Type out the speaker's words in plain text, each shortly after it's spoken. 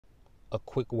a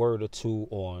quick word or two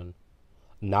on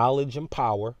knowledge and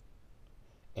power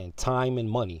and time and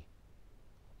money.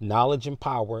 Knowledge and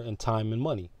power and time and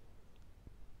money.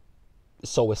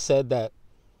 So it's said that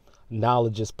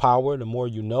knowledge is power. The more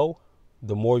you know,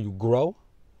 the more you grow.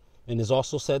 And it's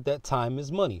also said that time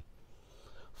is money.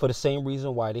 For the same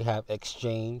reason why they have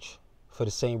exchange, for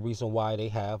the same reason why they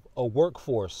have a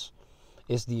workforce.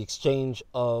 It's the exchange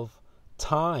of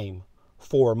time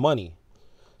for money.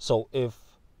 So if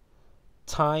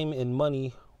time and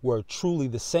money were truly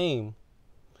the same,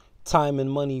 time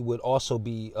and money would also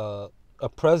be a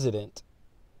president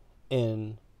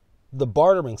in the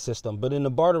bartering system. But in the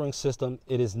bartering system,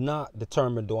 it is not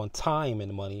determined on time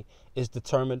and money. It's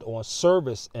determined on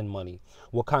service and money.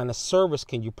 What kind of service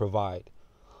can you provide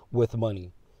with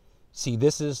money? See,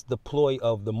 this is the ploy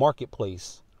of the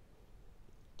marketplace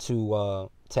to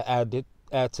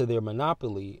add to their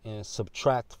monopoly and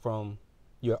subtract from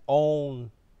your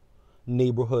own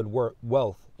neighborhood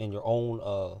wealth and your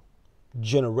own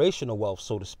generational wealth,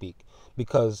 so to speak,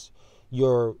 because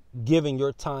you're giving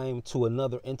your time to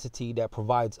another entity that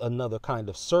provides another kind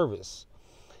of service,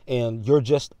 and you're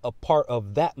just a part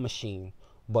of that machine,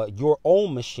 but your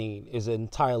own machine is an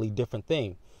entirely different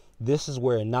thing. This is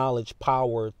where knowledge,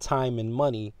 power, time, and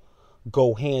money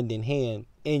go hand in hand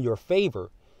in your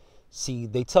favor. See,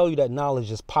 they tell you that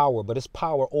knowledge is power, but it's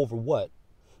power over what?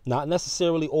 Not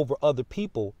necessarily over other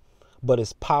people, but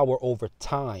it's power over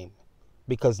time,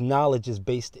 because knowledge is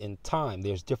based in time.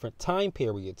 There's different time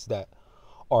periods that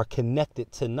are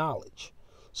connected to knowledge.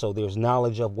 So there's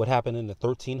knowledge of what happened in the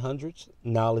 1300s,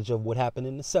 knowledge of what happened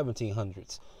in the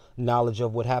 1700s, knowledge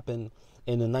of what happened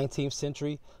in the 19th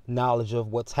century, knowledge of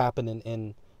what's happening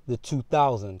in the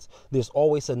 2000s. There's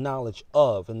always a knowledge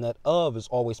of, and that of is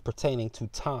always pertaining to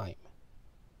time.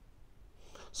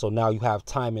 So now you have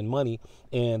time and money,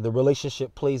 and the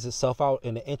relationship plays itself out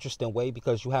in an interesting way,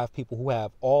 because you have people who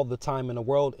have all the time in the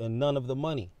world and none of the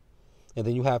money. And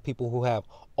then you have people who have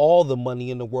all the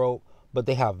money in the world, but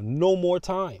they have no more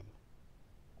time.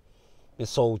 And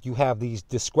so you have these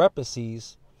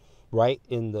discrepancies, right,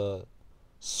 in the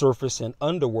surface and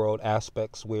underworld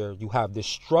aspects, where you have this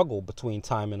struggle between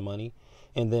time and money.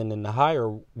 And then in the higher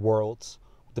worlds,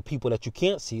 the people that you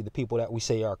can't see, the people that we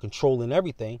say are controlling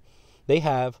everything, they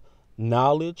have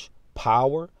knowledge,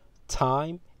 power,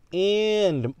 time,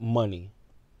 and money.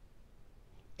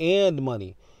 And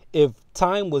money. If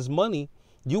time was money,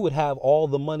 you would have all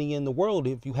the money in the world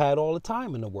if you had all the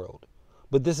time in the world.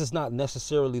 But this is not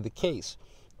necessarily the case.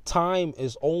 Time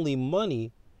is only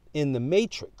money in the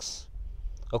matrix,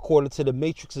 according to the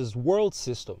matrix's world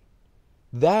system.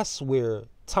 That's where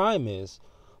time is.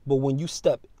 But when you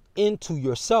step into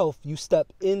yourself, you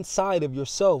step inside of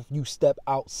yourself, you step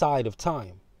outside of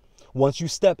time. Once you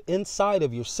step inside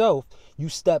of yourself, you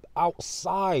step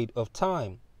outside of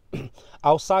time.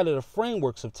 Outside of the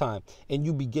frameworks of time, and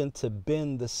you begin to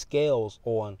bend the scales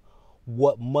on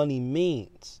what money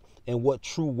means and what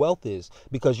true wealth is,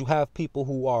 because you have people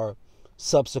who are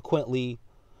subsequently,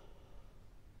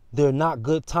 they're not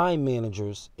good time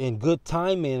managers, and good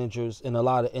time managers in a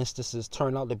lot of instances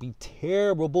turn out to be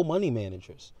terrible money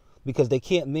managers, because they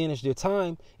can't manage their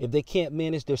time. If they can't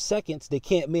manage their seconds, they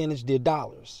can't manage their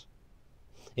dollars.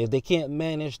 If they can't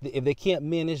manage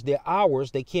their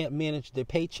hours, they can't manage their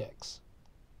paychecks.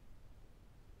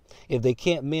 If they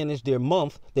can't manage their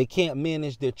month, they can't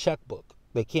manage their checkbook.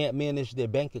 They can't manage their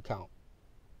bank account.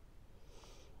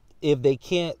 If they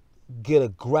can't get a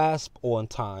grasp on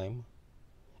time,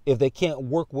 if they can't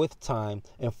work with time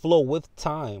and flow with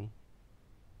time,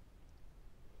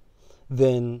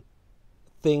 then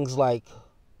things like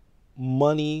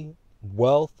money,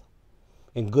 wealth,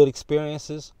 and good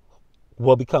experiences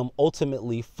will become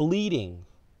ultimately fleeting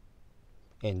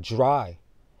and dry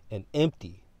and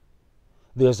empty.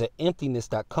 There's an emptiness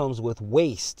that comes with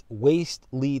waste. Waste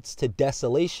leads to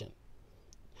desolation.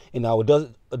 And now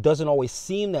it doesn't always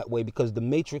seem that way, because the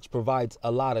matrix provides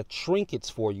a lot of trinkets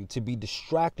for you to be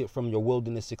distracted from your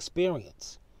wilderness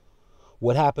experience.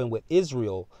 What happened with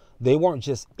Israel, they weren't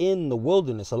just in the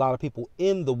wilderness. A lot of people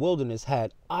in the wilderness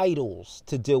had idols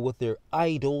to deal with their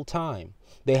idle time.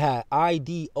 They had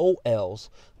IDOLs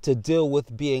to deal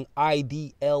with being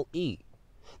IDLE.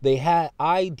 They had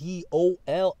IDOLSs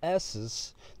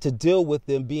to deal with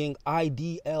them being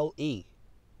IDLE.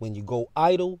 When you go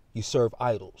idle, you serve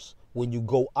idols. When you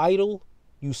go idle,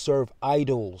 you serve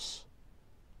idols.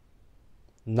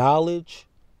 Knowledge,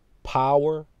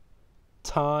 power,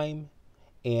 time,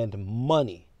 and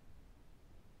money.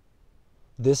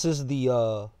 This is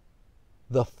the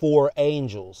four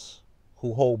angels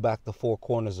who hold back the four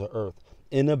corners of earth.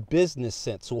 In a business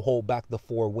sense, who hold back the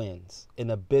four winds.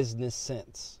 In a business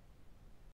sense.